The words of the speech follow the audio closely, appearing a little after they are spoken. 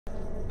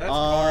That's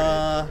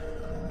carnage.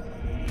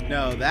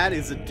 No, that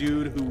is a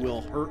dude who will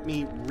hurt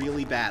me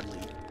really badly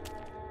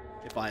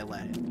if I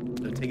let him.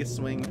 So take a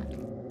swing.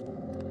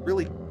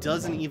 Really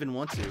doesn't even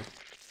want to.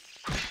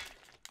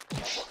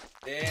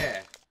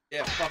 Yeah.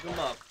 Yeah, fuck him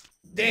up.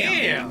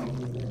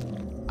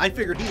 Damn! I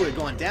figured he would have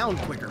gone down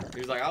quicker.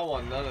 He was like, I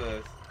want none of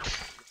this.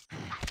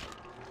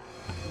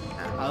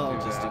 I'll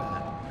just do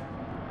that.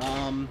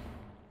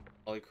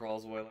 While he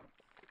crawls away.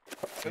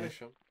 Finish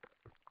him.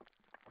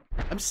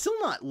 I'm still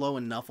not low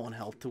enough on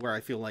health to where I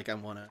feel like I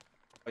want to...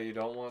 Oh, you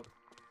don't want?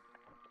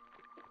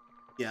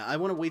 Yeah, I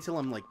want to wait till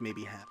I'm, like,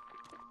 maybe half.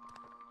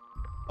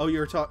 Oh,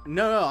 you're talking...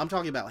 No, I'm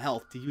talking about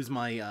health, to use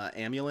my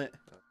amulet.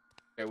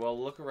 Okay, well,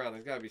 look around.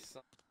 There's gotta be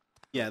something.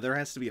 Yeah, there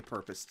has to be a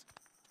purpose.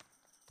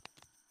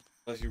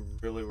 Unless you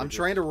really were I'm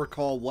trying to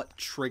recall what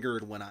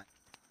triggered when I...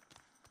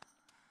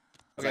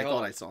 Okay, I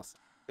thought I saw something.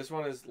 This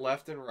one is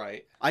left and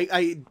right.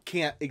 I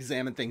can't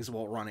examine things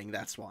while running,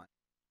 that's why.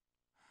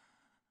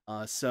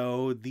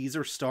 So, these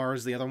are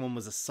stars. The other one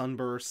was a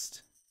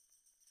sunburst.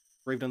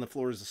 Engraved on the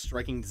floor is a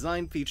striking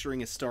design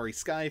featuring a starry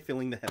sky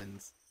filling the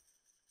heavens.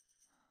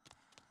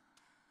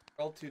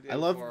 I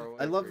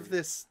love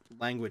this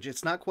language.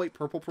 It's not quite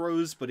purple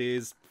prose, but it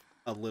is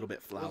a little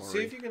bit flowery. Well,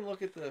 see if you can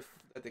look at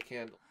the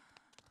candle.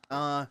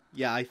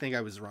 Yeah, I think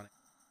I was running.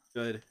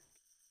 Good.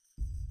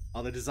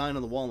 The design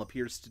on the wall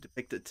appears to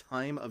depict a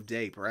time of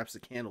day. Perhaps the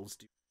candles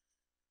do.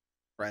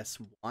 Press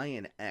Y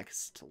and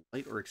X to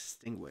light or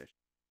extinguish.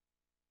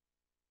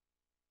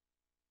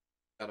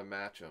 Gotta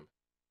match them.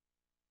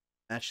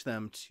 Match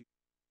them to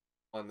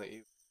one that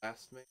you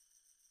asked me.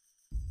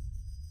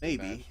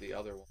 Maybe match the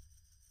other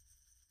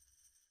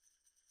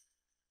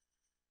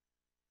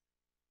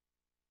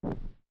one.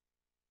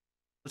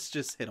 Let's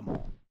just hit them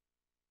all.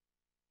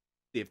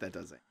 See if that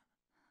does it.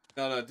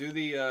 No, do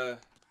the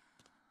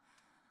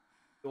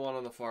one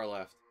on the far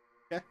left.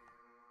 Okay.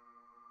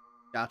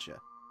 Gotcha.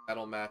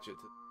 That'll match it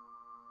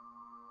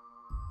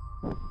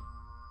to.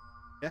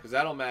 Because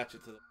that'll match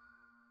it to the.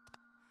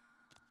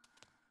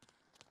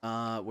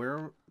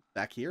 Where?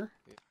 Back here?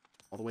 Yeah.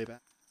 All the way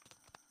back?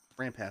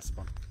 Ran past the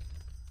bump.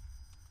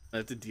 I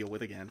have to deal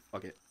with again.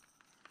 Fuck it.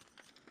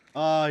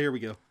 Here we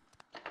go.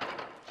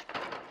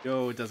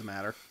 Yo, it doesn't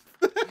matter.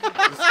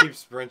 Just keep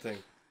sprinting.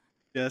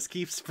 Just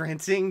keep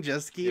sprinting.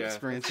 Just keep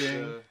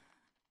sprinting.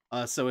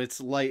 So it's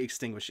light,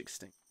 extinguish,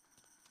 extinct.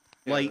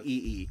 Yeah, light,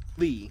 EE.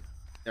 Lee.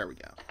 There we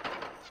go.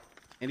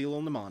 Andy, a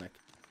little mnemonic.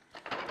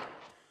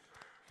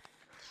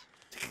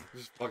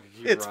 Just fucking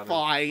keep it's running.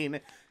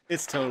 Fine.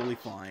 It's totally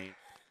fine.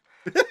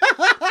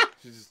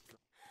 Just...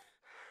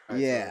 Right,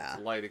 yeah. So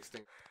it's light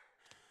extinct.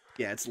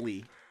 Yeah, it's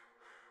Lee.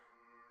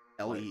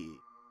 L-E.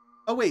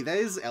 Oh, wait, that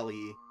is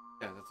L-E.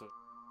 Yeah, that's what...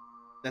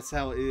 That's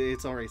how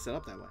it's already set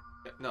up that way.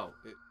 Yeah, no,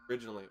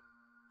 originally...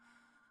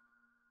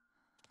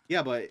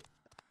 Yeah, but...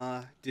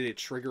 did it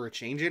trigger a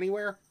change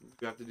anywhere?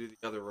 You have to do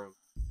the other room.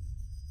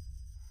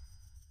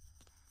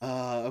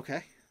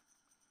 Okay.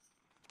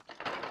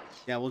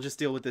 Yeah, we'll just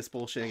deal with this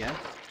bullshit again.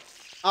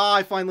 Ah,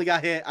 I finally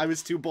got hit. I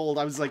was too bold.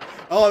 I was like,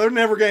 oh, they're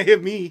never gonna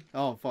hit me.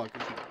 Oh, fuck.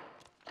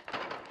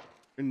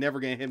 They're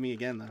never gonna hit me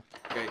again, though.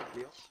 Okay,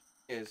 the other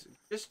thing is,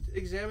 just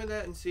examine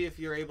that and see if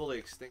you're able to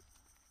extinguish.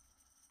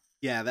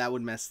 Yeah, that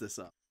would mess this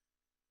up.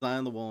 The sign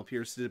on the wall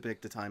appears to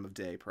depict a time of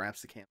day.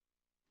 Perhaps the candle.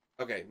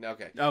 Okay,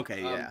 okay.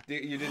 Okay, yeah.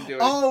 You didn't do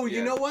it. Oh,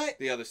 you know what?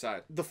 The other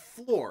side. The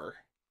floor.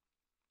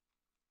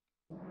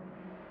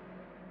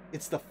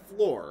 It's the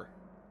floor.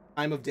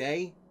 Time of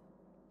day.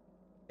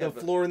 The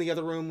floor in the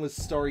other room was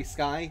starry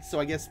sky, so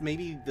I guess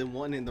maybe the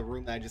one in the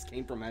room that I just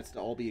came from has to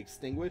all be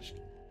extinguished.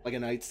 Like a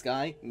night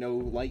sky, no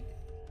light.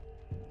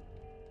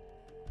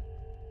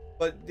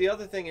 But the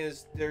other thing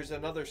is, there's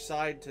another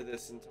side to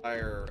this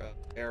entire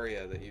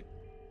area that you...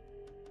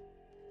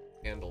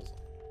 Candles.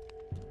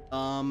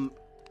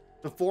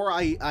 Before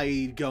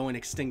I go and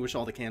extinguish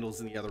all the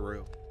candles in the other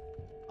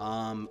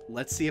room,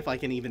 let's see if I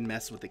can even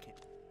mess with the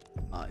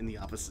candle in the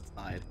opposite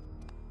side.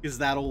 Because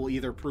that'll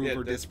either prove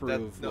or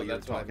disprove what you're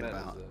talking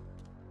about.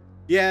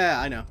 Yeah,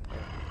 I know.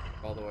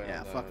 All the way yeah,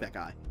 on fuck that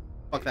guy.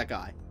 Fuck that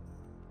guy.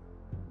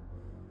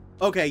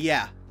 Okay,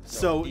 yeah.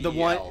 So the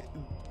one...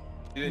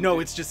 No,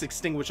 it's just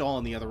extinguish all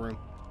in the other room.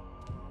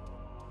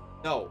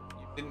 No,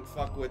 you didn't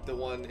fuck with the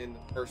one in the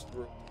first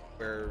room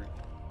where...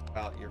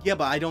 About your... Yeah,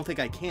 but I don't think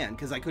I can,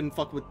 because I couldn't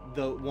fuck with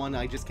the one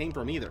I just came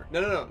from either.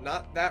 No,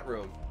 not that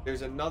room.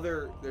 There's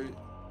another...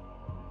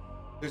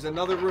 There's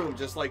another room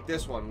just like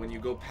this one when you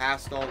go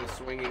past all the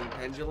swinging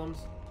pendulums.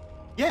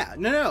 Yeah,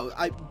 no,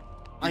 I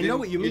know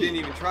what you mean. You didn't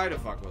even try to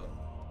fuck with them.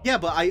 Yeah,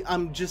 but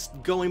I'm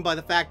just going by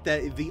the fact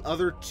that the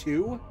other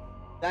two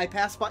that I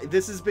passed by,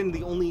 this has been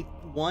the only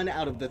one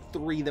out of the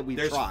three that we've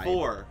tried. There's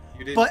 4.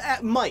 You didn't...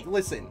 But, Mike,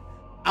 listen.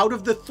 Out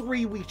of the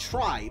 3 we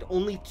tried,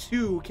 only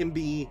 2 can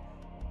be...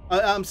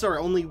 I'm sorry,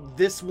 only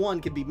this one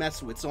can be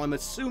messed with, so I'm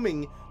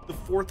assuming the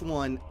 4th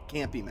one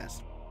can't be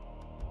messed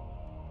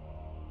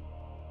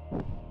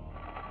with.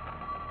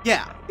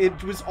 Yeah,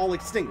 it was all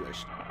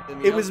extinguished.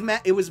 It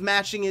was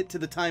matching it to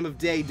the time of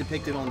day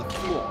depicted on the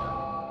floor.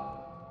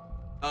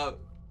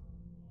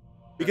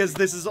 Because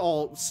this is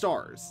all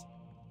stars.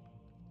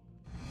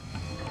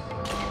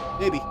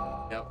 Maybe.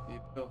 Yep, you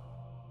do.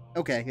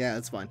 Okay, yeah,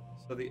 that's fine.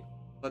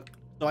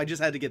 So I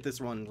just had to get this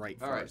one right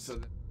first. Alright, so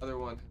the other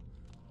one.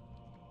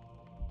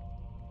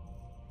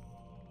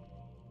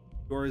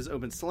 Door is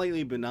open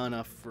slightly, but not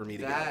enough for me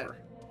to get over.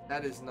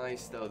 That is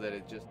nice, though, that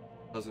it just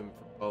does them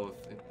for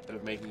both, instead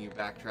of making you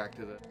backtrack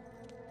to the...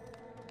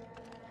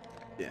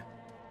 Yeah.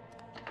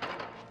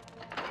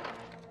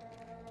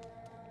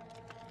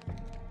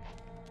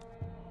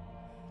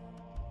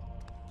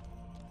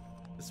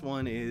 This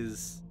one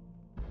is...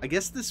 I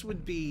guess this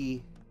would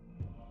be...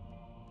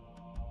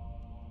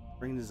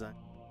 Brain design.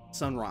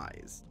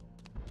 Sunrise.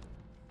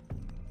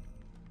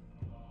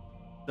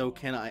 So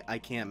can I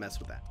can't mess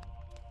with that.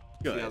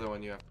 Good. The other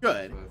one you have to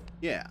Good. mess with.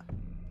 Yeah.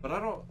 But I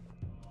don't...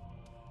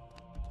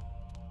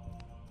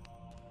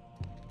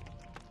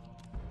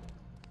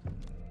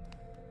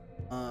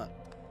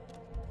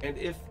 And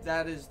if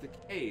that is the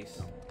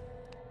case,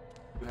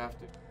 you have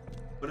to...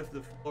 What if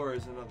the floor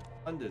is another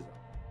sun design?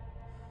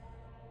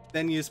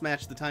 Then you just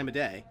match the time of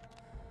day.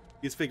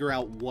 You just figure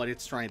out what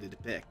it's trying to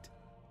depict.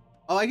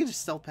 Oh, I can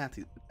just stealth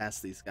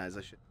past these guys.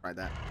 I should try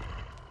that.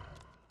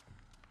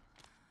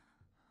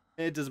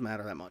 It doesn't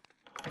matter that much.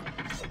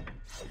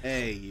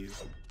 Hey, you.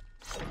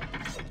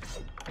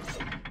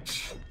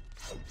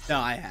 No,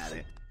 I had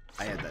it.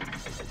 I had that.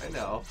 I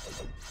know.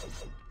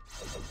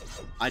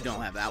 I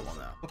don't have that one,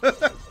 though.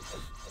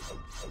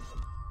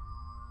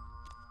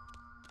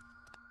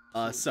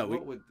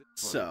 What would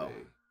this one be?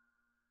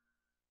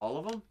 All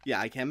of them? Yeah,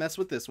 I can mess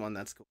with this one.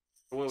 That's cool.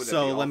 What would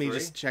So that be, let me three?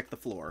 just check the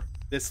floor.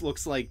 This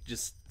looks like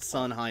just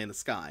sun high in the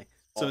sky.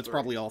 So it's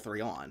probably all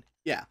three on.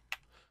 Yeah.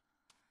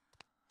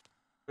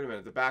 Wait a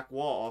minute. The back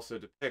wall also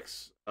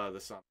depicts the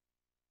sun.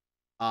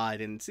 I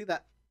didn't see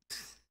that.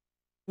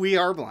 We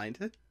are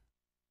blind.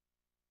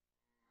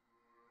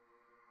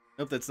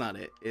 Nope, that's not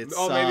it. It's,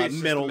 maybe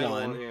it's middle, just the middle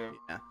one. one,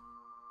 yeah.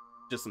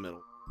 Just the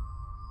middle.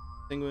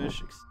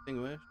 Extinguish.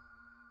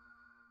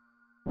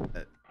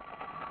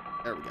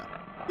 There we go.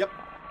 Yep.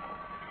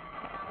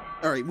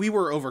 Alright, we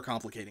were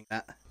overcomplicating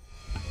that.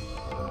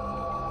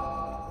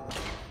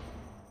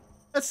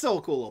 That's still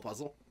a cool little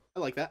puzzle. I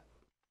like that.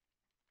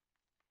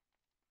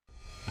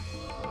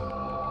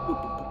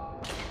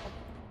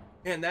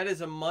 And that is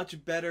a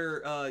much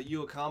better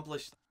you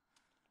accomplished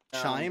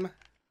Chime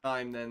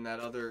than that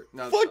other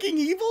fucking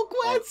Evil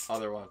Quest.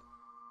 Other one.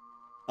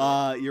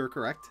 You're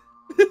correct.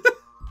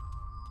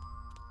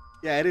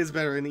 Yeah, it is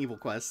better than Evil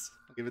Quest.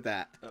 I'll give it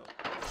that. Oh.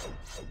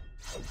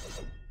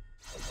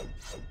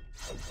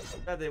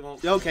 Yeah, they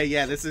won't. Okay,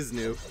 yeah, this is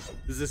new.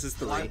 This is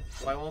 3.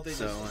 Why won't they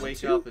just wake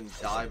 2? up and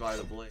die by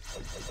the blade?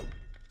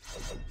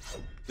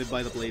 Live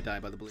by the blade, die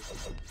by the blade.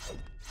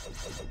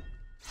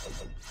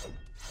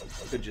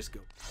 Could just go.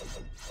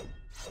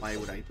 Why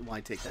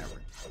take that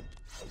risk?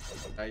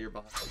 Now you're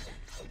behind.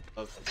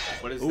 Oh,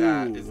 what is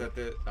that? Is that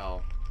the...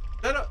 Oh.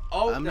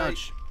 I'm not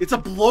sure. It's a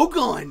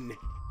blowgun!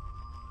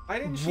 Why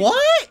didn't she...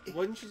 What?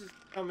 Wouldn't you just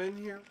come in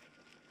here?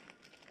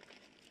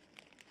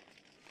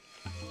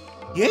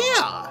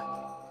 Yeah!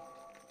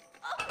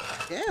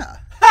 Yeah.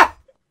 Ha!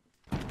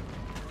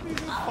 You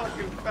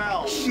fucking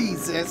fell.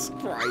 Jesus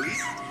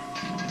Christ.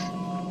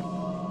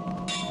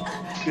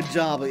 Good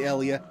job,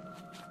 Elia.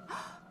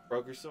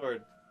 Broke your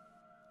sword.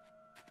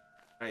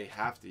 Now you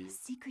have to use.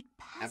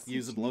 Have to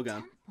use a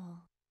blowgun.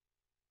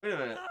 Wait a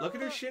minute. Look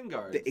at her shin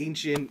guard. The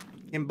ancient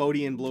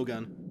Cambodian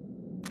blowgun.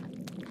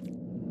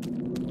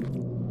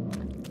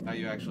 Now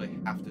you actually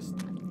have to.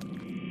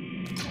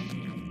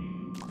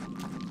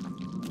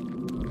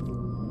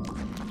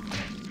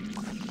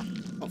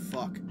 Oh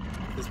fuck!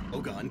 This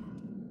blowgun.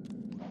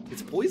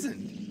 It's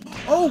poisoned.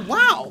 Oh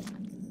wow!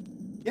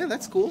 Yeah,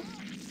 that's cool.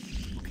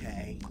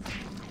 Okay.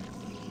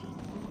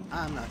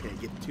 I'm not gonna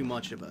give too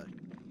much of a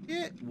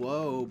shit.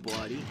 Whoa,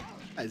 buddy.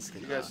 I just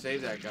You gotta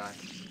save that guy.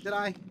 Did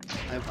I?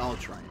 I'll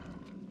try it.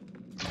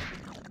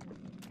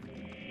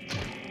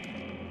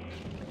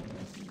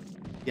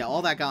 Yeah,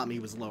 all that got me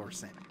was lower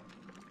sanity.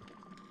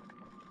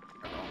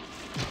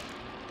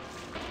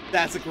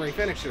 That's a great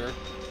finisher.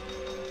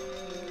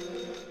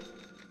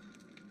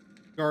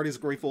 Guard is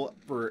grateful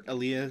for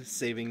Elia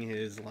saving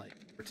his life.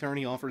 Return,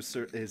 he offers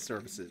his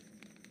services.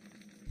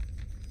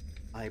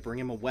 I bring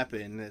him a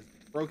weapon. If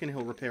broken,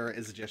 he'll repair it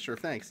as a gesture of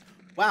thanks.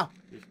 Wow.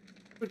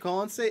 Good call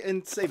on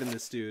saving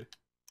this dude.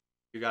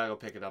 You gotta go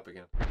pick it up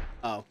again.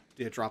 Oh,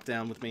 did it drop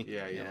down with me?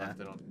 Yeah, you left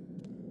it on.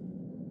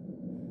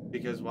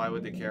 Because why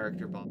would the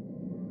character bump?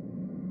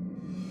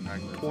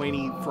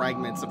 Pointy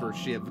fragments of her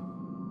shiv.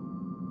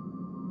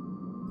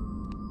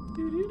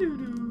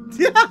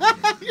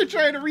 You're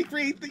trying to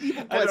recreate the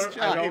Evil Quest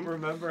chime. I don't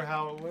remember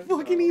how it went.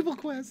 Fucking Evil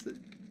Quest.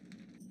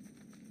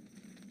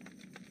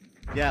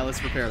 Yeah,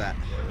 let's repair that.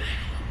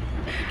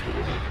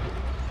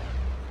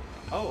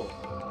 Oh,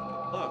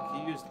 look,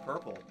 he used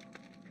purple.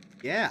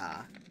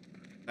 Yeah.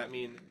 That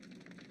mean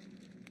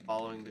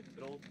following the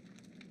fiddle?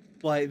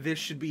 But this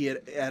should be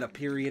at a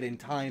period in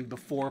time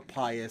before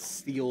Pius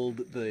sealed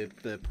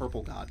the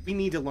Purple God. We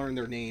need to learn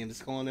their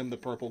names. Calling him the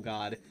Purple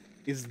God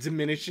is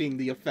diminishing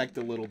the effect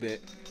a little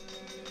bit.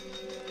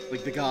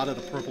 Like the god of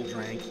the purple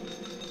drink.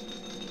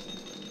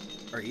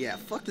 Alright, yeah,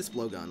 fuck this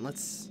blowgun.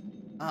 Let's...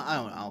 I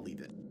don't know, I'll leave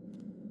it.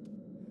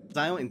 Because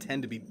I don't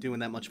intend to be doing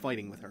that much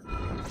fighting with her.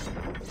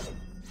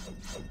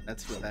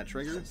 That's what that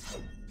triggers?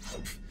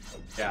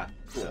 Yeah,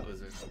 cool. That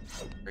was a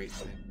great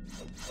thing.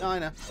 No, I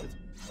know.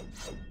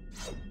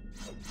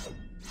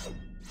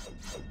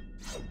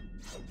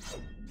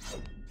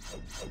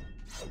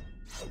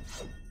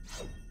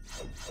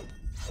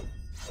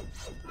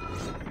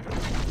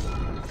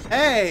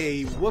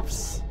 Hey!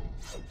 Whoops!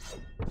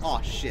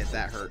 Oh shit,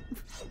 that hurt.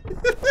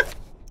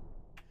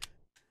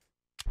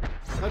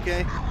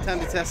 Okay, time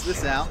to test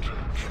this out.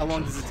 How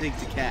long does it take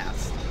to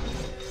cast?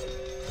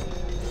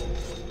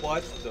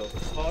 What the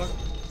fuck?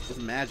 It's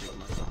magic,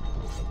 man.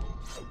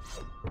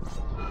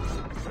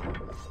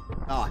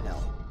 Oh hell.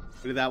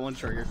 What did that one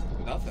trigger?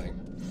 Nothing.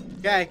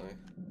 Okay.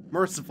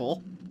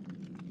 Merciful.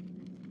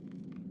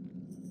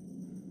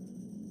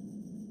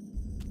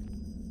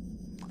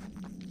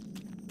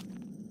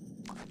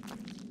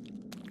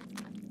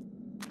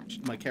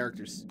 My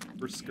character's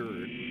super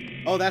scared.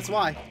 Oh, that's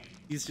why.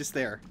 He's just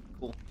there.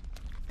 Cool.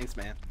 Thanks,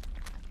 man.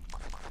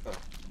 Oh.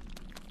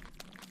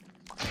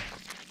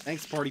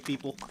 Thanks, party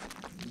people.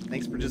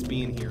 Thanks for just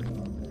being here.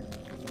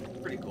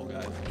 Pretty cool,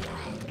 guys.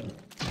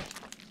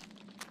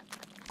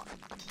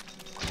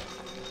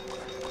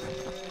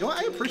 You know what?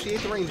 I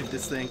appreciate the range of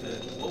this thing.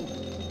 Whoa.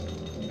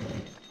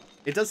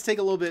 It does take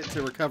a little bit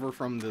to recover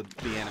from the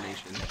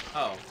animation.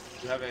 Oh,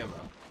 you have ammo.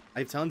 I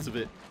have tons of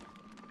it.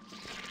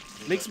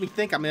 Makes me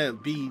think I'm gonna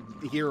be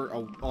here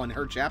on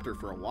her chapter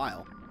for a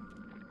while.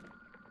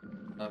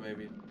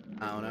 Maybe.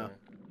 I don't know.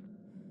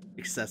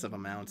 Excessive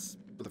amounts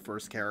for the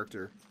first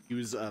character.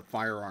 Use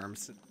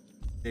firearms at the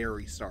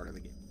very start of the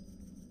game.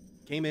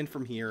 Came in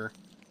from here.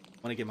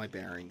 Want to get my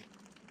bearing.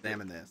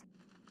 Examine this.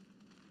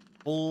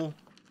 Full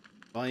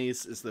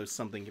device as though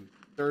something can be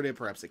inserted.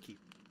 Perhaps a key.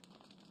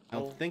 I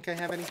don't think I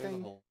have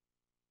anything.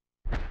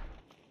 I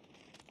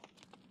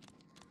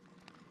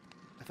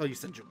thought you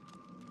said.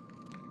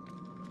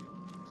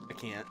 I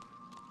can't.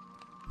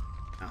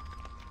 No.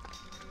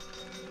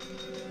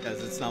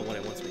 Because it's not what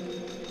it wants me to do.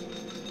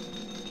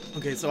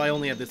 Okay, so I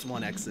only have this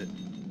one exit.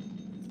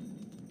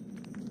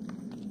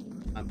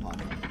 I'm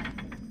popping.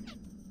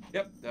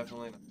 Yep,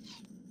 definitely not.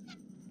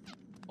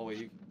 Oh, wait,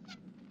 you...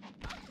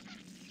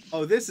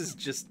 Oh, this is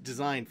just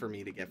designed for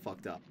me to get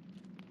fucked up.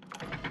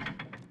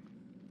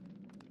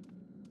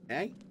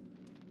 Okay.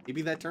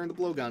 Maybe that turned the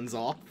blowguns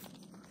off.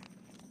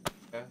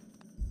 Yeah.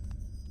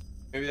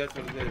 Maybe that's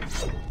what it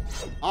is.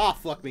 Ah,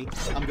 fuck me.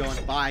 I'm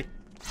going. Bye.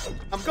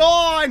 I'm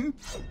gone!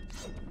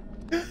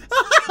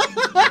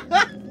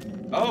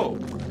 Oh!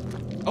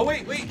 Oh,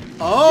 wait!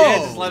 Oh! Yeah,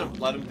 just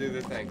let him do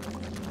the thing.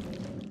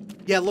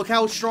 Yeah, look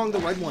how strong the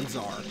red ones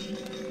are.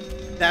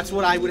 That's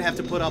what I would have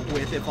to put up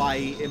with if I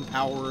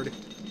empowered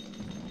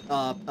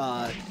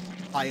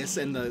Pius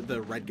and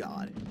the red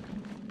god.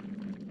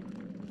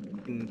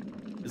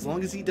 And as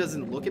long as he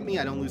doesn't look at me,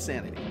 I don't lose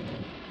sanity.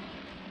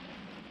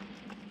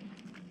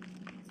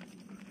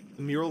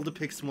 The mural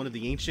depicts one of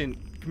the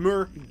ancient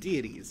Khmer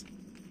deities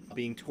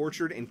being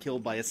tortured and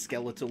killed by a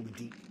skeletal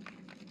demon.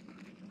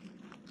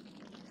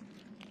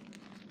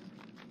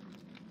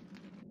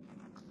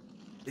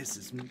 This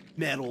is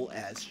metal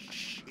as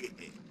shit.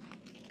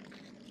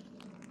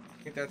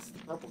 I think that's the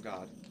purple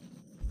god.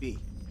 B.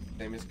 His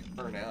name is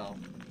Khmer now.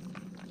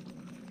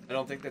 I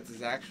don't think that's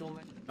his actual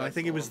name. No, I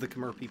think it was the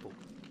Khmer people.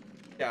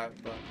 Yeah,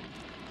 but...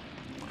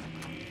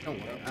 Don't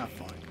worry. Ah,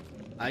 fine.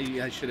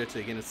 I should have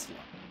taken it slow.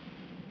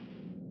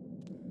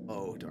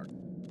 Oh, dark.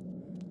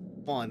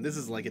 Come on, this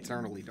is like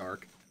eternally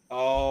dark.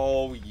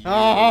 Oh, yeah.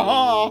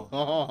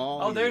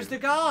 Oh, there's the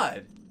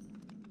god.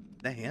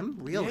 That him?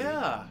 Really?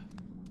 Yeah.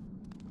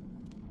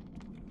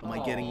 Am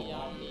I getting...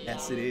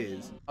 Yes, it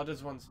is. How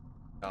does one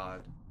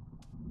god?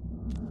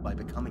 By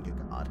becoming a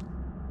god.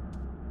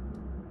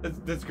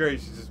 That's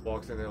great. She just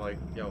walks in there like,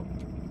 yo.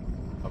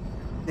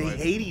 They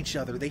hate each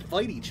other. They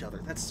fight each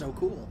other. That's so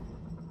cool.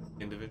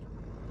 Individual.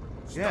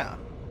 Yeah.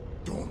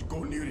 Don't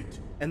go near it.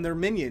 And they're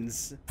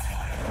minions.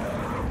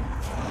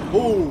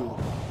 Oh,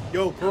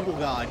 yo, purple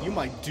god, you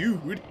my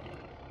dude.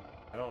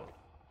 I don't.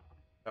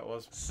 That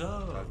was.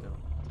 So.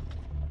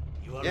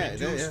 You are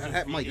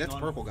yeah, Mike, that's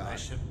purple god.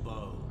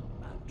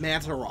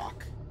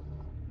 Mantorok.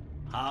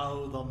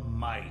 How the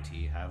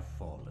mighty have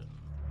fallen.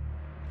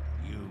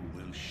 You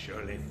will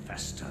surely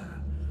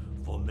fester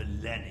for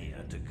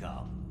millennia to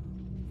come.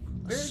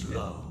 A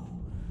slow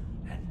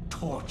and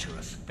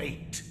torturous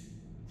fate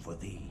for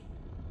thee.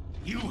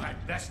 You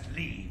had best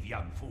leave,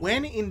 young fool.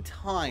 When in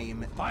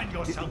time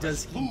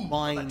does he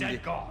bind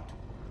dead god?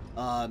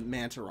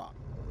 Mantorok?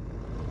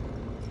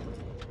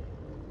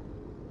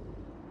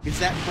 Is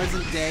that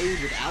present day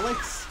with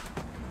Alex?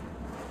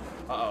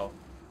 Uh-oh.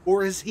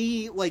 Or is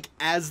he, like,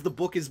 as the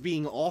book is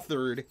being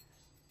authored,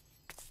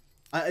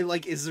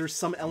 like, is there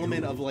some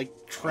element of,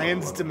 like,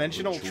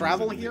 trans-dimensional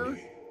travel here?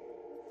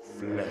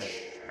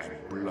 Flesh and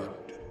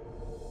blood.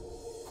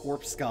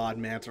 Corpse god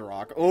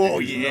Mantorok. Oh,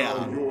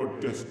 yeah! Now your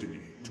destiny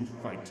to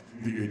fight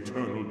the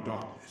eternal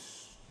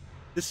darkness.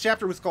 This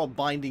chapter was called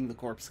Binding the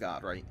Corpse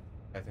God, right?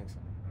 I think so.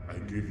 I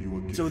give you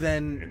a gift So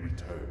then... in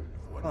return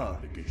for an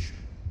obligation.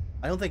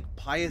 I don't think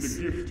Pious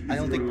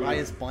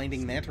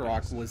binding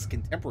Mantorok was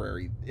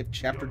contemporary. If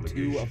Chapter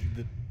 2 of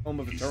the Tome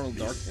of Eternal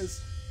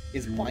Darkness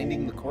is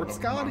binding the corpse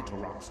god, you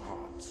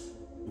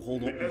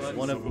hold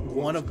one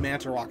of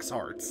Mantorok's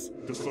hearts.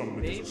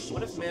 Maybe,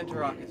 what if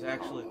Mantorok is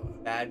actually the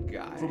bad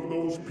guy? From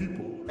those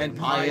people. And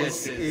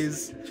Pious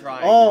is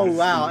trying. Oh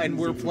wow, and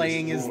we're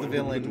playing as the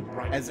villain,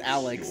 as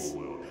Alex,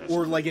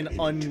 or like an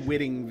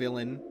unwitting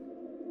villain,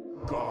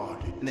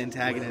 an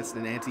antagonist,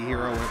 an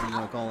anti-hero, whatever you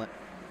want to call it.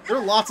 There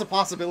are lots of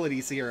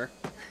possibilities here.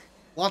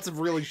 Lots of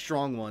really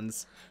strong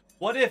ones.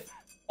 What if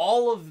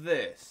all of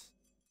this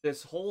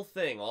whole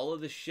thing, all of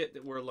the shit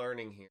that we're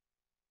learning here,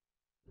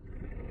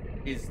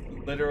 is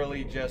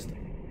literally just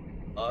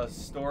a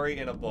story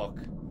in a book,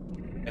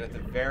 and at the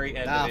very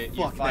end of it,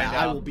 you find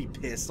out... I will be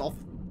pissed. I'll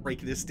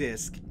break this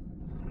disc.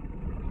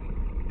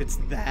 It's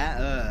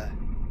that,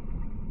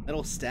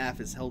 metal staff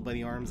is held by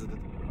the arms of the...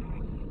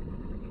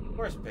 Of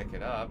course, pick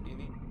it up. You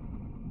need...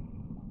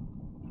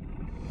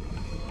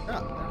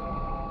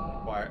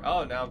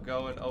 Oh, now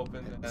go and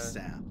open the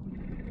staff.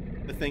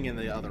 The thing in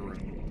the other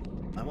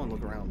room. I want to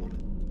look around a little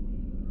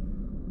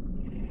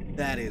bit.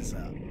 That is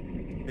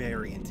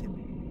very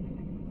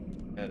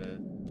intimidating. It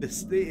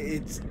is.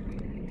 It's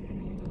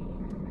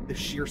the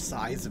sheer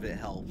size of it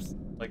helps.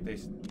 Like they.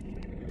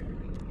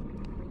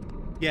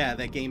 Yeah,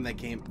 that game that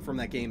came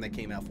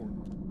out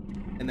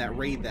and that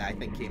raid that I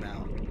think came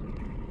out.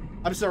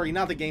 I'm sorry,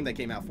 not the game that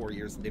came out 4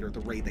 years later.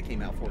 The raid that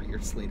came out 4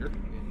 years later.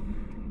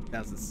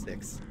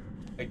 2006.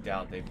 I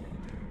doubt they.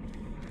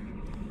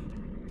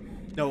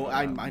 No,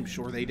 I'm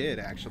sure they did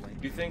actually.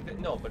 Do you think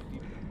that but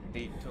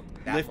they took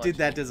that lifted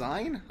that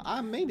design?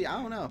 Maybe,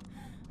 I don't know.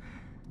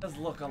 It does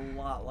look a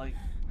lot like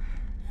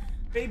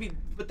maybe,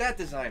 but that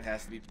design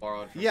has to be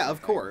borrowed from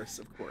of course.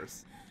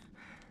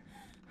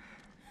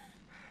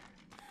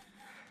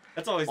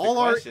 That's always the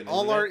question.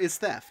 All art is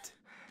theft.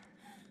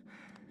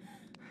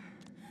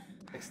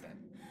 Extent.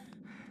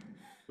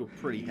 Ooh,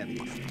 pretty heavy.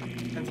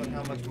 Depends on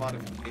how much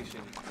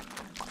modification.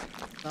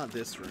 Not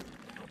this room.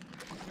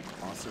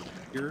 Also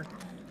here.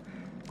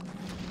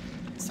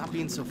 Stop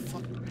being so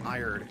fucking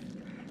tired.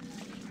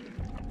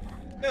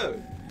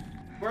 Dude,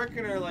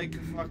 working are like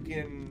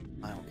fucking...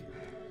 I don't care.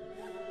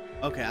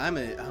 Okay, I'm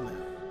gonna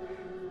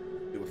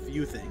do a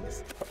few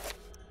things.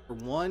 For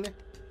one...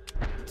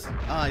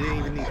 I didn't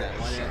even need that.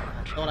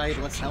 I thought I had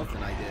less health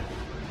than I did.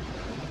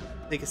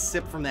 Take a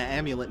sip from that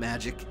amulet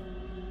magic.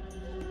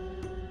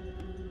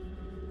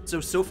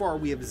 So far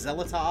we have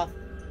Zelatoth,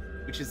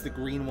 which is the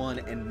green one,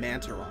 and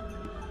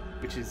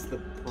Mantorok, which is the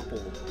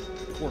purple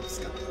corpse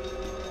god.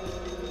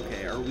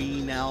 Okay, are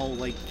we now,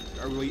 like,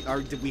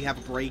 did we have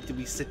a break? Did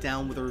we sit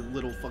down with our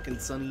little fucking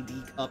Sunny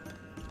D cup?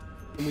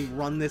 Can we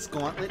run this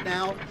gauntlet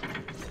now?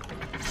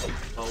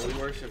 Oh, we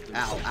worship this.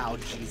 Ow,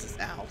 Jesus,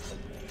 ow.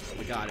 Oh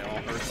my god, it all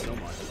hurts so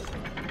much.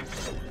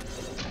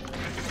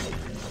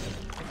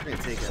 I'm gonna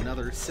take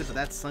another sip of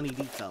that Sunny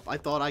D cup. I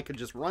thought I could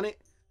just run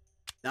it.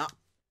 Nah.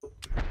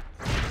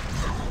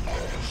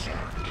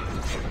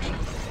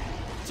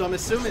 So I'm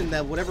assuming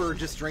that whatever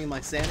just drained my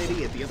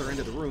sanity at the other end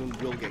of the room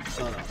will get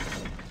cut up.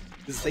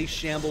 Because they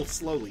shamble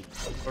slowly.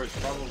 Or it's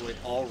probably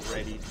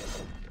already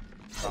dead.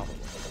 Probably.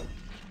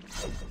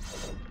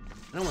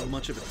 I don't have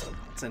much of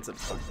a sense of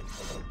time.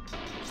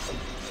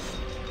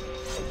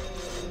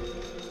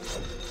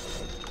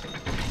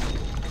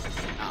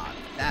 Ah,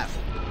 that.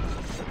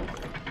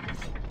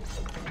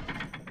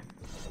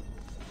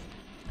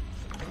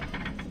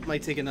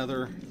 Might take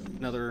another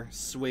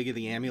swig of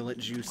the amulet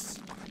juice.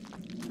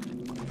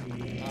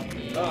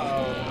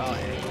 Oh,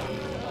 hey.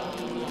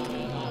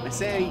 My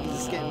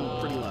sanity's getting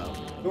pretty low.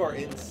 You are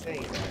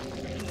insane.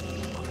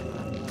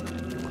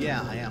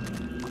 Yeah, I am.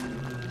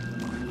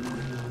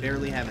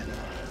 Barely have any.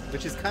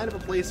 Which is kind of a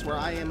place where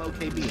I am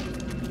okay being.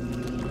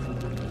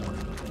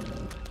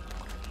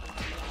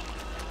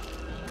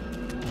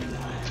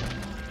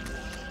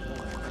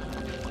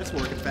 It's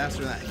working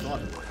faster than I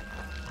thought it would.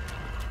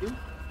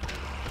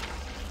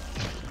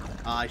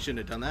 I shouldn't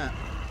have done that.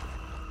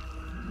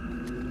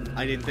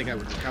 I didn't think I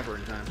would recover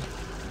in time.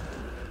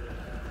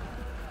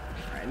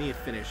 Alright, I need to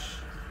finish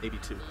maybe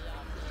 2.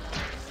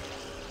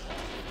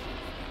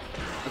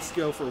 Let's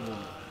go for 1.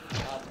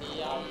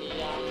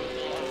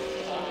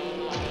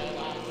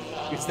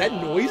 Is that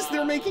noise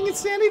they're making a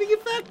sanity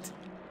effect?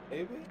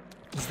 Maybe.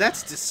 Because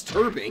that's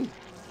disturbing.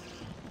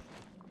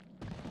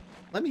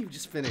 Let me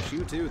just finish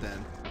you too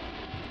then.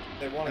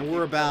 They want to and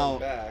we're about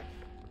back.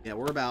 Yeah,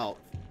 we're about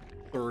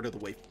a third of the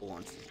way full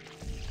on.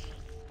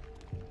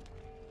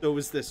 So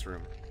was this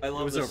room. I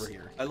love it was this, over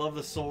here. I love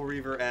the Soul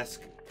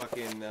Reaver-esque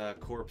fucking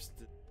corpse.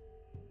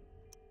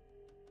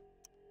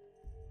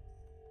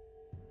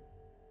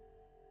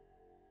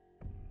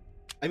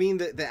 I mean,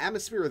 the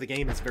atmosphere of the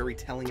game is very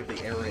telling of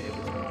the era it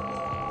was in.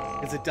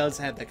 Because it does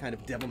have that kind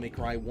of Devil May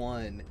Cry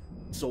 1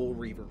 Soul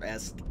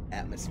Reaver-esque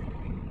atmosphere.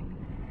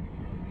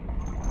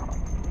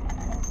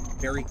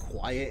 Very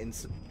quiet and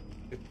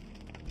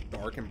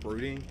dark and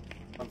brooding.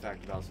 Fun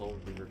fact about Soul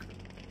Reaver.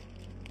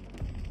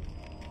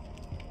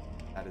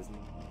 That is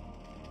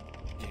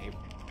game.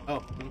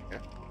 Oh, okay.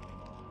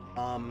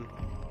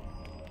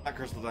 Not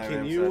crystal Can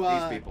dynamics. you,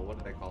 These people. What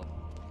do they call it?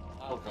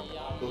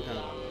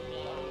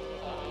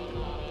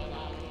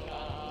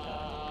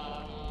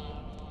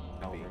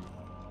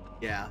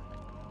 Yeah.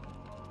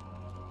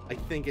 I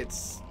think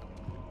it's...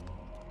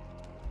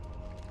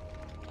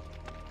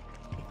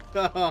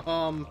 Okay.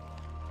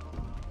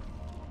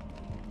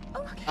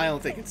 I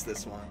don't think it's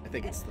this one. I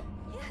think it's the...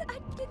 Yeah, I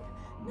didn't...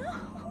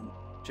 No.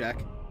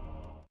 Check.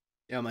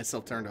 Yeah,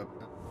 myself turned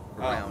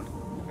around.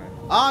 Okay.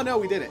 Ah, no,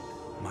 we did it.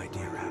 My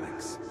dear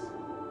Alex.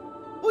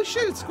 Holy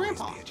shit, it's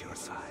Grandpa. Be at your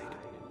side.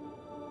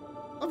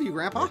 Love you,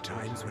 Grandpa. There are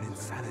times when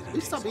insanity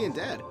Please stop takes being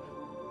hold, dead.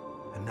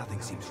 and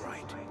nothing seems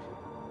right.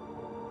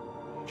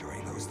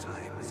 During those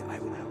times, I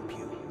will help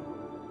you.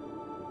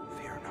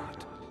 Fear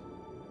not,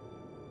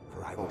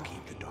 for I will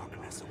keep the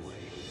darkness away.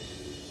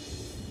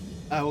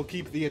 I will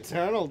keep the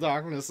eternal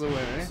darkness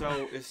away.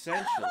 So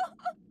essentially,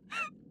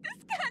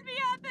 This can't be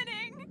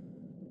happening.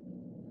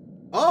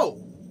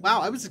 Oh,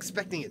 wow, I was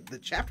expecting the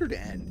chapter to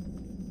end.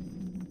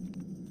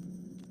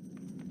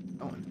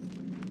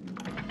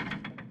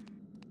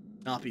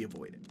 Not be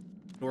avoided.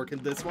 Nor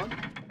can this one.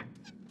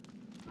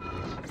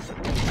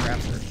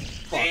 Traps are...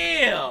 Fuck.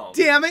 damn.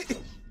 Damn it!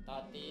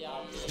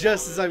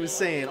 Just as I was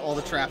saying, all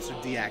the traps are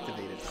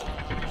deactivated.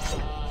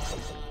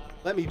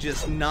 Let me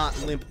just not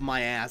limp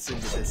my ass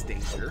into this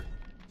danger.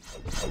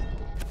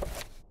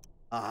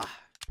 Ah.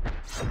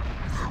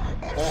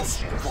 All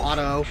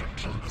Spotto.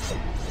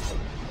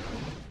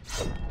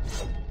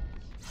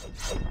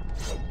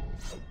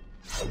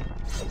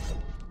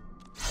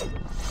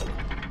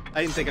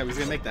 I didn't think I was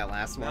gonna make that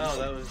last one. No,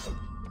 that was...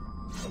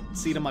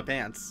 Seat of my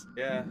pants.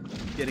 Yeah.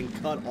 Getting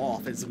cut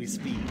off as we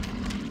speak.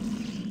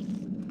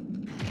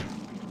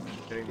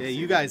 Getting Yeah,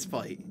 you guys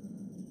fight.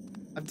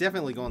 I'm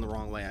definitely going the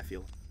wrong way, I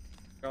feel.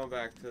 Going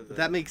back to the... But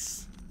that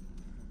makes...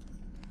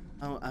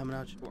 Oh, I'm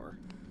not sure.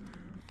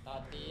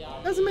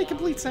 Doesn't make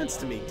complete sense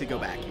to me to go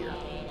back here.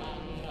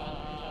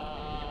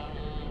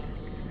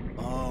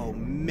 Oh,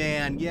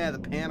 man. Yeah, the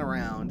pan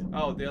around.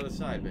 Oh, the other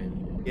side, maybe.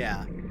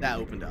 Yeah, that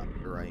opened up.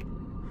 You're right.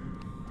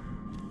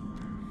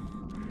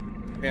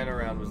 Pan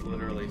around was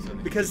literally so...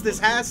 Because this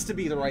has to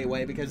be the right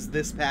way, because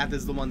this path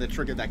is the one that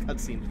triggered that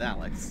cutscene with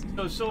Alex.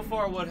 So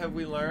far, what have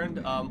we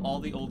learned? All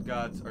the old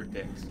gods are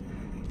dicks.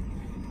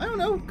 I don't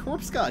know.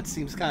 Corpse God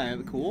seems kind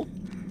of cool.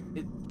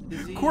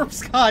 Is he...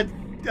 Corpse God,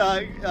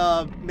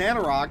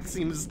 Mantorok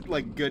seems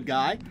like a good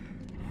guy.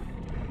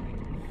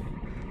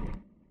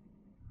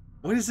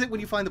 What is it when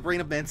you find the brain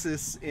of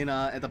Mensis in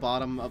at the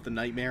bottom of the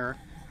nightmare?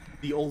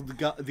 The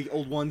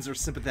old ones are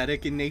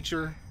sympathetic in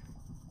nature.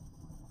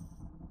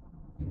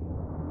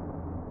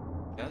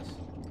 Yes?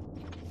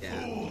 Yeah.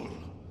 Fool!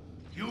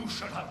 You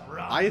should have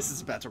run. Ias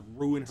is about to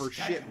ruin her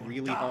shit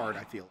really hard,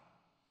 I feel.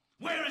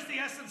 Where is the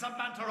essence of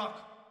Mantorok?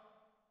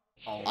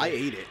 Oh, I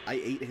ate it. I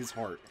ate his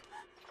heart.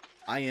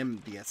 I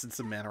am the essence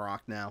of Mantorok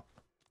now.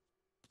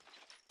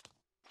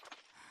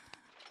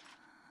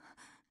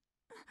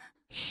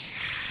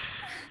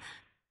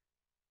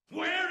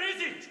 Where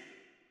is it?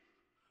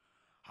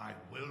 I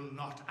will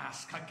not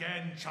ask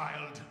again,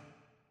 child.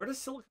 Where does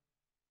Silicon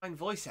find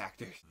voice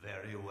actors?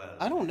 Very well.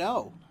 I don't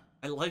know.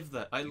 I love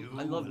that. I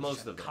love most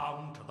of them.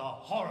 Come to the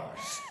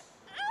horrors.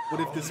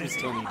 What if this was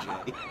Tony J?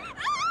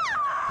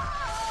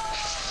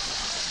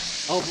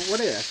 Oh, but what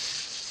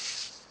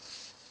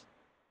if?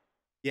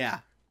 Yeah.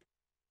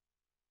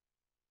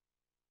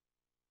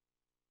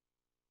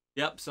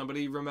 Yep,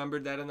 somebody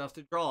remembered that enough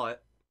to draw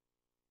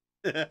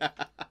it.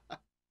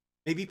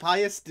 Maybe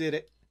Pius did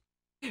it.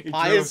 He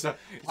Pius drew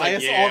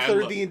like, yeah,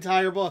 authored the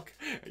entire book.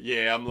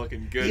 Yeah, I'm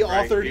looking good He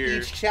right authored here.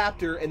 each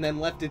chapter and then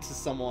left it to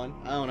someone.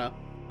 I don't know.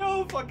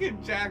 No,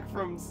 fucking Jack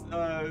from...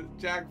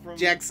 Jack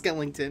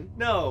Skellington.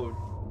 No.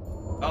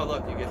 Oh,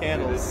 look, you get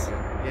Candles. To do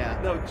this. Yeah.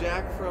 No,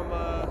 Jack from,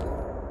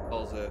 what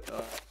calls it?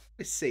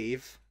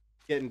 Save.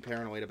 Getting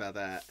paranoid about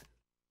that.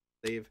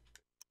 Save.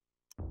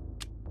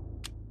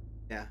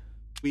 Yeah.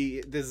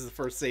 This is the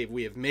first save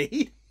we have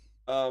made.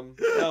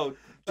 No,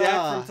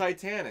 Jack from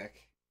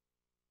Titanic.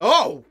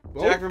 Oh!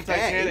 Jack from okay.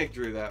 Titanic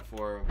drew that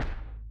for him.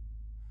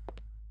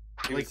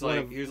 He was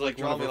like,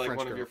 draw me like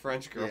one of your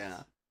French girls.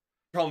 Yeah.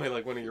 Draw me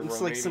like one of your Looks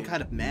Romanian. like some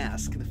kind of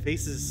mask. The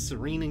face is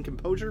serene in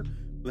composure,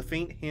 with a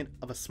faint hint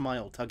of a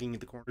smile tugging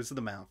at the corners of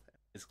the mouth.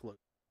 It's close.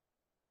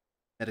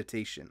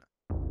 Meditation.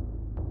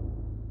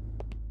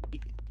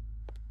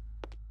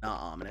 Not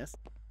ominous.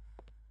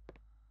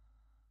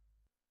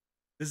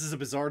 This is a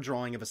bizarre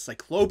drawing of a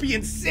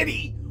Cyclopean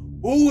city!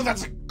 Ooh,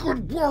 that's a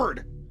good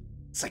word!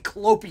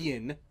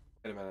 Cyclopean!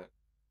 Wait a minute.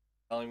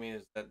 Telling me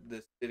is that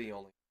this city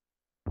only...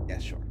 Yeah,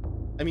 sure.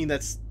 I mean,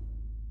 that's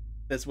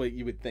what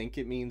you would think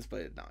it means,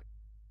 but not.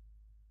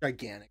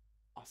 Gigantic.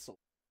 Awesome.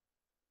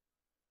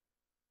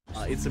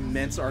 Its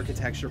immense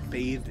architecture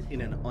bathed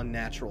in an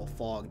unnatural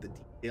fog.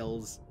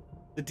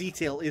 The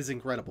detail is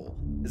incredible.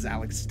 As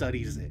Alex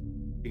studies it,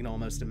 you can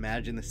almost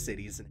imagine the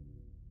cities.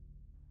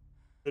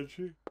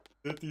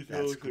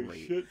 That's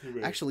great.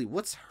 Actually,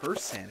 what's her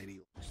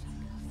sanity?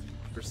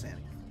 Her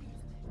sanity.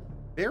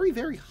 Very,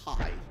 very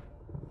high.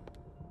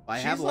 I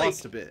have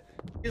lost a bit.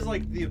 She's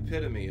like the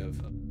epitome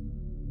of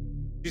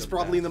She's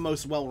probably the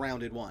most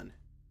well-rounded one.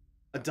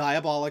 A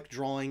diabolic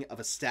drawing of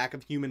a stack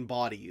of human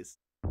bodies.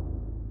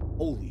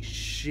 Holy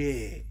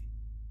shit.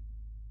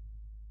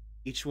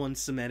 Each one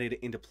cemented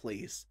into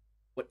place.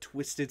 What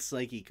twisted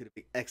psyche could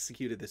have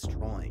executed this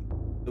drawing?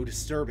 Though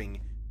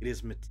disturbing, it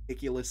is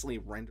meticulously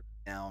rendered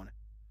down.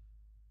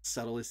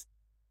 Subtlest,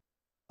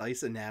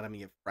 precise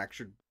anatomy of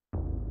fractured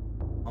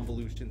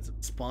convolutions of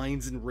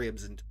spines and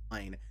ribs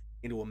entwine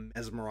into a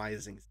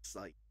mesmerizing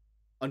sight.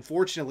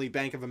 Unfortunately,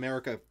 Bank of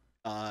America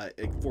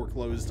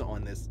foreclosed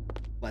on this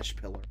flesh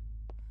pillar.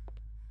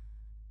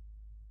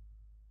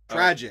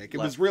 Tragic. It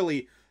was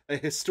really a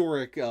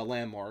historic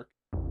landmark.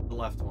 The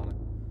left one.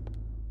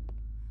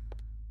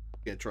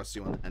 Yeah, trust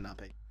you on that, not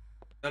pay.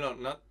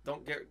 No,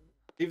 don't get.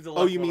 Leave the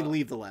left. Oh, you mean one.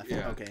 leave the left?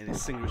 Yeah. Okay, and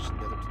extinguish the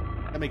other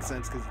two. That makes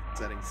sense because it's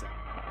setting set.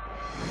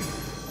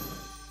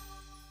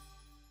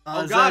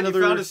 Oh god,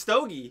 you found a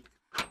stogie.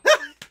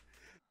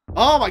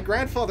 Oh, my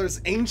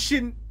grandfather's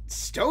ancient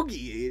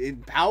stogie,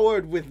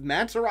 empowered with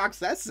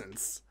Mantorok's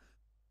essence.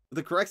 With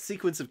the correct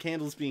sequence of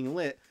candles being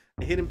lit,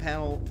 a hidden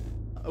panel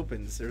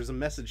opens. There's a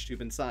message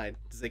tube inside.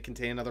 Does it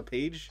contain another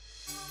page?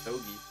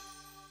 Stogie.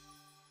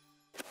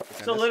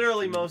 So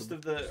literally most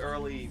of the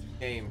early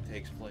game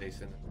takes place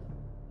in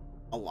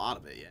a lot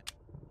of it, yeah.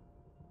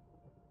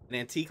 An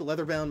antique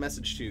leather-bound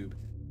message tube.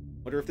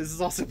 Wonder if this is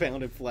also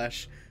bound in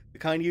flesh. The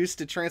kind used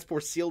to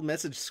transport sealed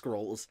message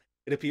scrolls.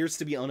 It appears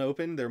to be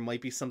unopened. There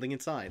might be something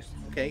inside.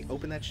 Okay,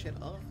 open that shit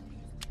up.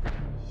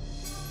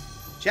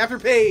 Chapter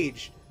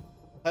page!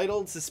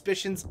 Titled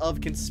Suspicions of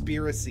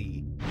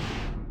Conspiracy.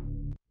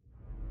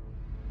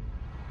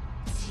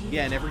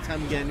 Yeah, and every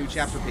time we get a new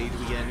chapter page,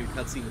 we get a new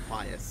cutscene with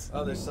Pius.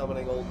 Oh, they're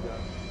summoning old guy.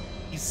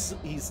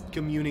 He's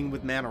communing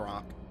with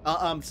Mantorok.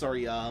 I'm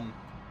sorry, Your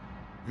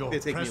it'll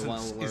take me a while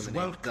presence to learn is the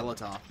name. welcome,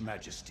 Zelototh.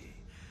 Majesty.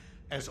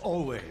 As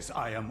always,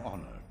 I am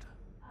honored.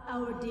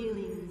 Our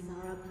dealings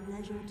are a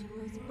pleasure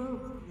to us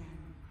both, then.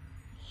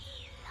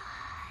 He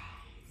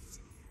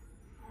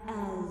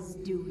lies. As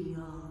do we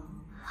all.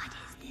 What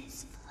is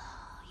this flaw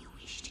you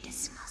wish to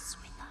discuss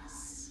with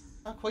us?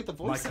 Not quite the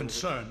voice. My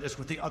concern is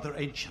with the other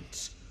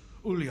ancients.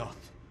 Ulyaoth,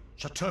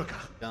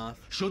 Shaturga.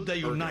 Should they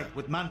unite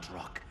with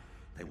Mantorok,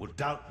 they will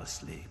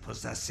doubtlessly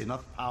possess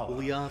enough power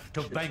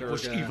to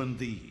vanquish even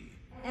thee.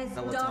 As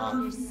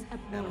darkness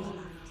abhors light,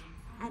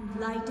 and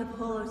light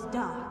abhors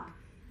dark,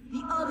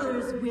 the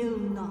others will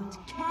not,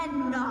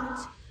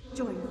 cannot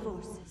join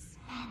forces.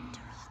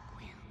 Mantorok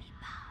will be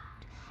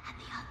bound, and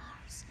the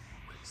others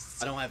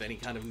will I don't have any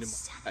kind of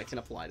I can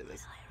apply to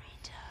this.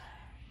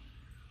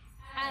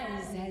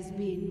 As has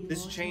been.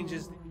 This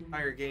changes the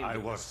entire game. I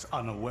was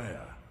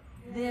unaware.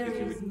 There If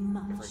you is would-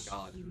 much different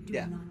god. you do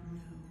Yeah. not know.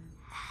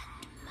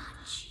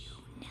 much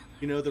you never.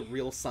 You know the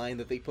real sign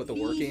that they put the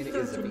work in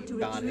is if To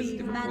God has retrieve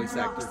different voice Mantorok's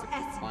actors, different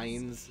essence,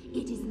 lines.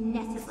 It is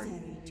necessary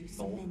to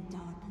cement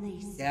our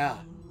place Yeah.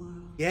 in the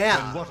world. Yeah.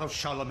 Then what of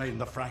Charlemagne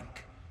the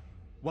Frank?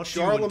 What do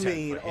you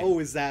Charlemagne. intend for him? Oh,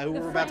 is that who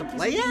we're about to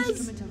play Frank is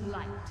as? an instrument of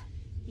light.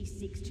 He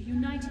seeks to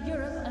unite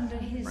Europe under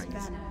his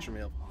banner.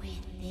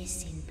 With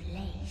this in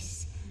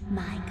place,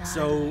 my god.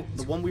 So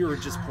the one we were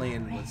just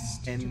playing was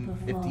 10,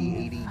 50,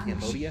 80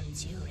 Cambodia.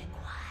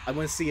 I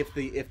want to see if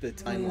the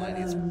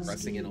timeline is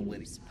progressing in a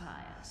linear.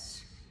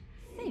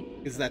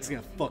 Because that's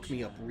gonna fuck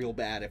me up real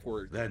bad if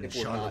we're Then if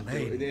we're not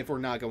Charlemagne if we're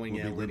not going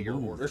in a will be linear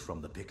removed order.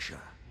 from the picture.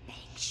 Make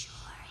sure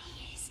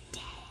he is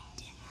dead.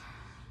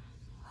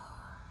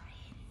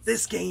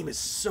 This game is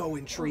so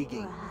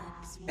intriguing,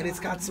 and it's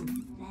got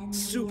some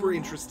super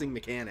interesting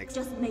mechanics.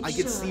 Just make I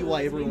can sure see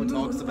why he's everyone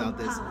removed talks about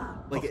from this.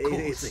 power. Like Of it's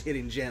a course.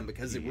 hidden gem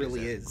because it He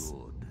really as is.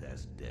 good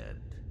as dead.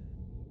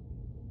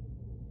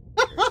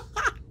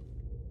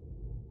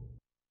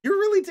 You're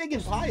really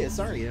digging Pius,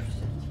 aren't you?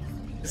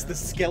 It's the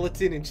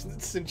skeleton in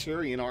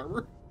Centurion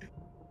armor.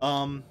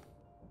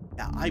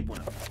 Yeah, I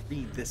want to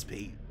read this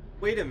page.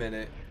 Wait a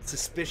minute.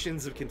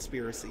 Suspicions of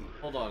conspiracy.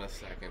 Hold on a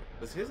second.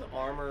 Was his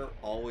armor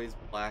always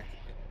black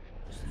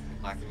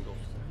and gold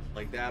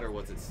like that, or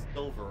was it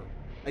silver?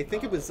 I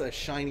think it was a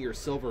shinier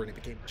silver and it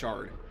became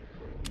charred.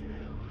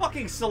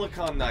 Fucking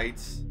Silicon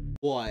Knights.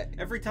 What?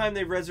 Every time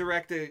they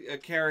resurrect a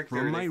character,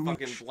 From they my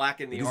fucking reach,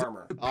 blacken the It is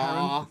armor.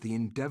 apparent that the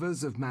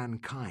endeavors of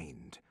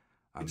mankind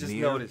are just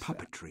mere noticed that.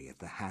 puppetry at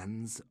the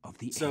hands of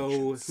the So,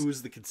 ancients.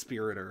 who's the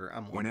conspirator?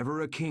 I'm wondering.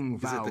 Whenever a king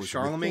Is vows it the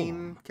Charlemagne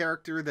reform,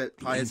 character that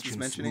the Pius was ancients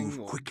mentioning? move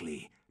or-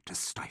 quickly to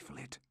stifle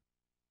it.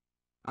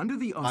 Under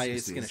the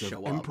Pius is going auspices to of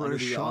show up Emperor under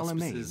the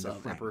Charlemagne auspices the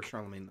of Emperor Frank,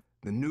 Charlemagne.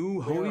 the new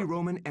Holy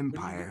Roman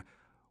Empire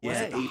was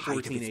Yeah, at the height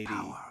of 814 its AD.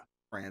 power.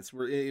 France.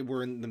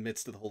 We're in the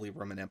midst of the Holy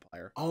Roman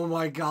Empire. Oh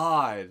my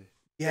god.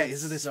 Yeah, That's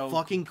isn't this so-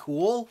 fucking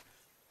cool?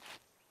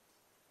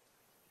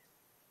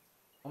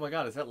 Oh my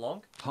god, is that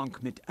Lonk?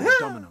 Honc mit ad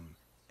dominum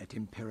et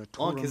imperatorum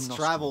Monk has nostrum,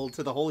 traveled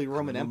to the Holy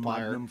Roman cum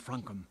Empire magnum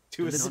francum,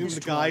 to and assume then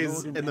the to our guise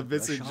Lord and the Emperor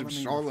visage of Charlemagne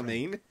the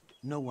Charlemagne. Frank.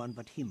 No one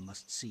but him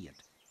must see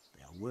it.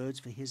 They are words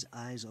for his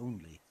eyes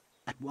only,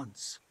 at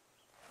once.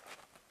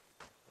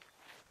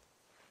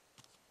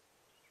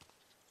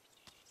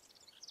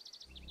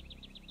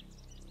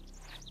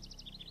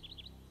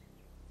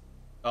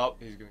 Oh,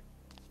 he's gonna.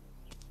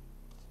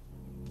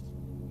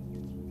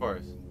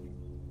 course.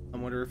 I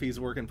wonder if he's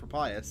working for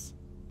Pius.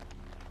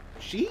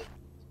 She?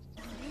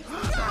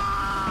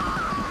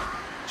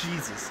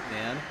 Jesus,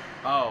 man.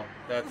 Oh,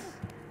 that's...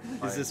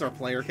 Is this our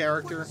player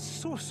character? What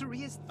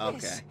sorcery is this?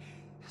 Okay.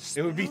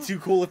 It would be too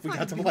cool if we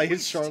got to play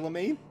as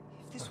Charlemagne.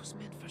 If this was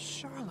meant for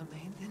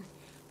Charlemagne, then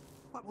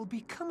what will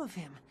become of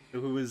him?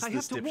 Who is I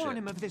this have to dipshit? warn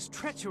him of this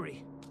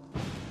treachery.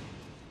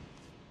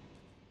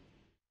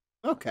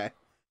 Okay.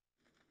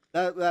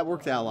 That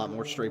worked out a lot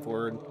more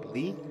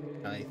straightforwardly.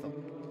 I thought.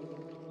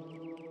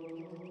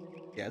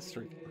 Yeah, it's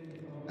straightforward.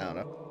 I don't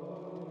know.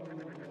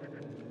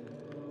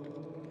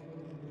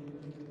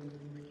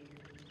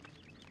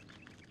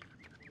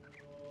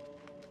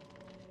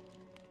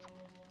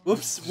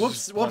 Whoops,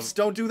 whoops, whoops,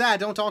 don't do that,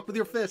 don't talk with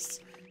your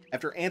fists.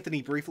 After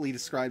Anthony briefly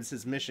describes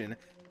his mission,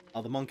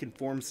 the monk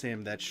informs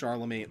him that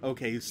Charlemagne...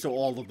 Okay, so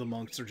all of the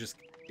monks are just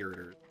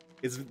conspirators.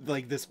 It's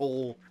like this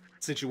whole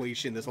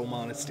situation, this whole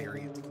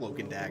monastery, it's Cloak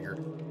and Dagger.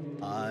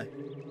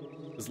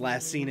 Was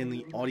last seen in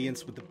the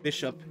audience with the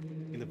bishop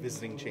in the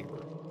visiting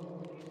chamber.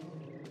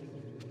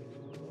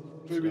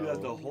 Maybe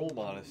not the whole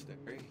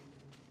monastery.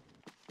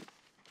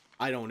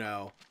 I don't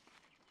know.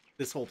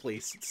 This whole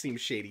place seems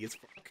shady as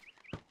fuck.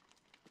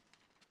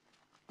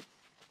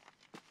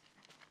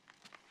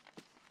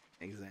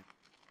 Exactly.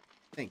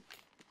 Think.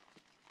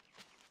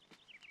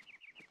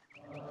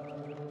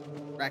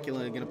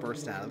 Dracula gonna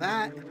burst out of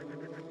that.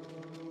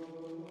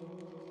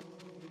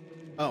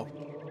 Oh.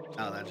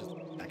 Oh, that just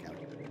back out.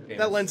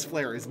 That lens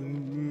flare is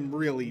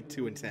really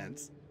too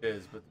intense. It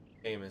is, but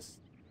the game is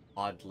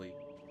oddly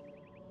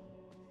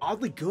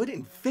good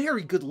and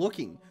very good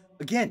looking.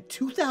 Again,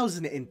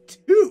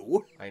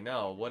 2002? I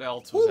know. What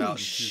else was Holy out in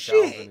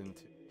shit.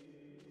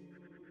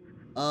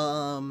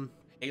 2002?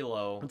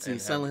 Halo. Let's see,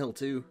 Silent Hill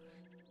 2.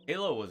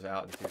 Halo was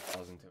out in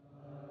 2002.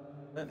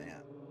 Man.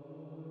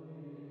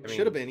 I mean,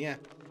 Should have been, yeah.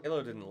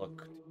 Halo didn't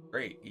look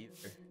great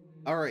either.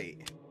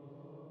 Alright.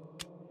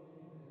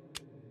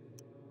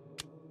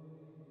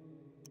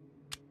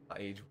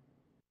 Age.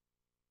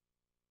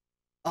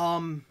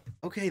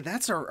 Okay,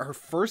 that's our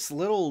first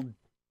little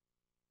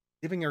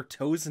dipping our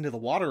toes into the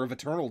water of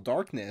eternal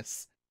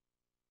darkness.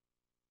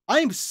 I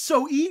am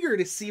so eager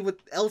to see what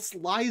else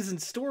lies in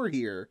store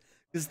here.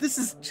 Because this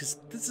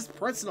is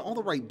pressing all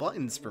the right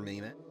buttons for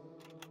me, man.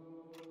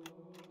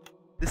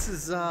 This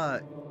is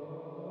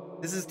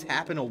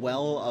tapping a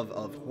well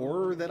of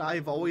horror that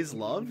I've always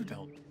loved.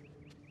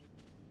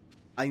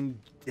 I'm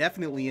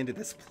definitely into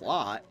this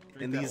plot,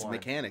 and these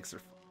mechanics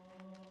are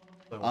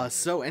fun.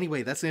 So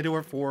anyway, that's gonna do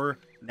it for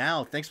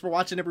now. Thanks for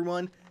watching,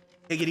 everyone.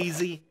 Take it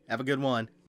easy. Have a good one.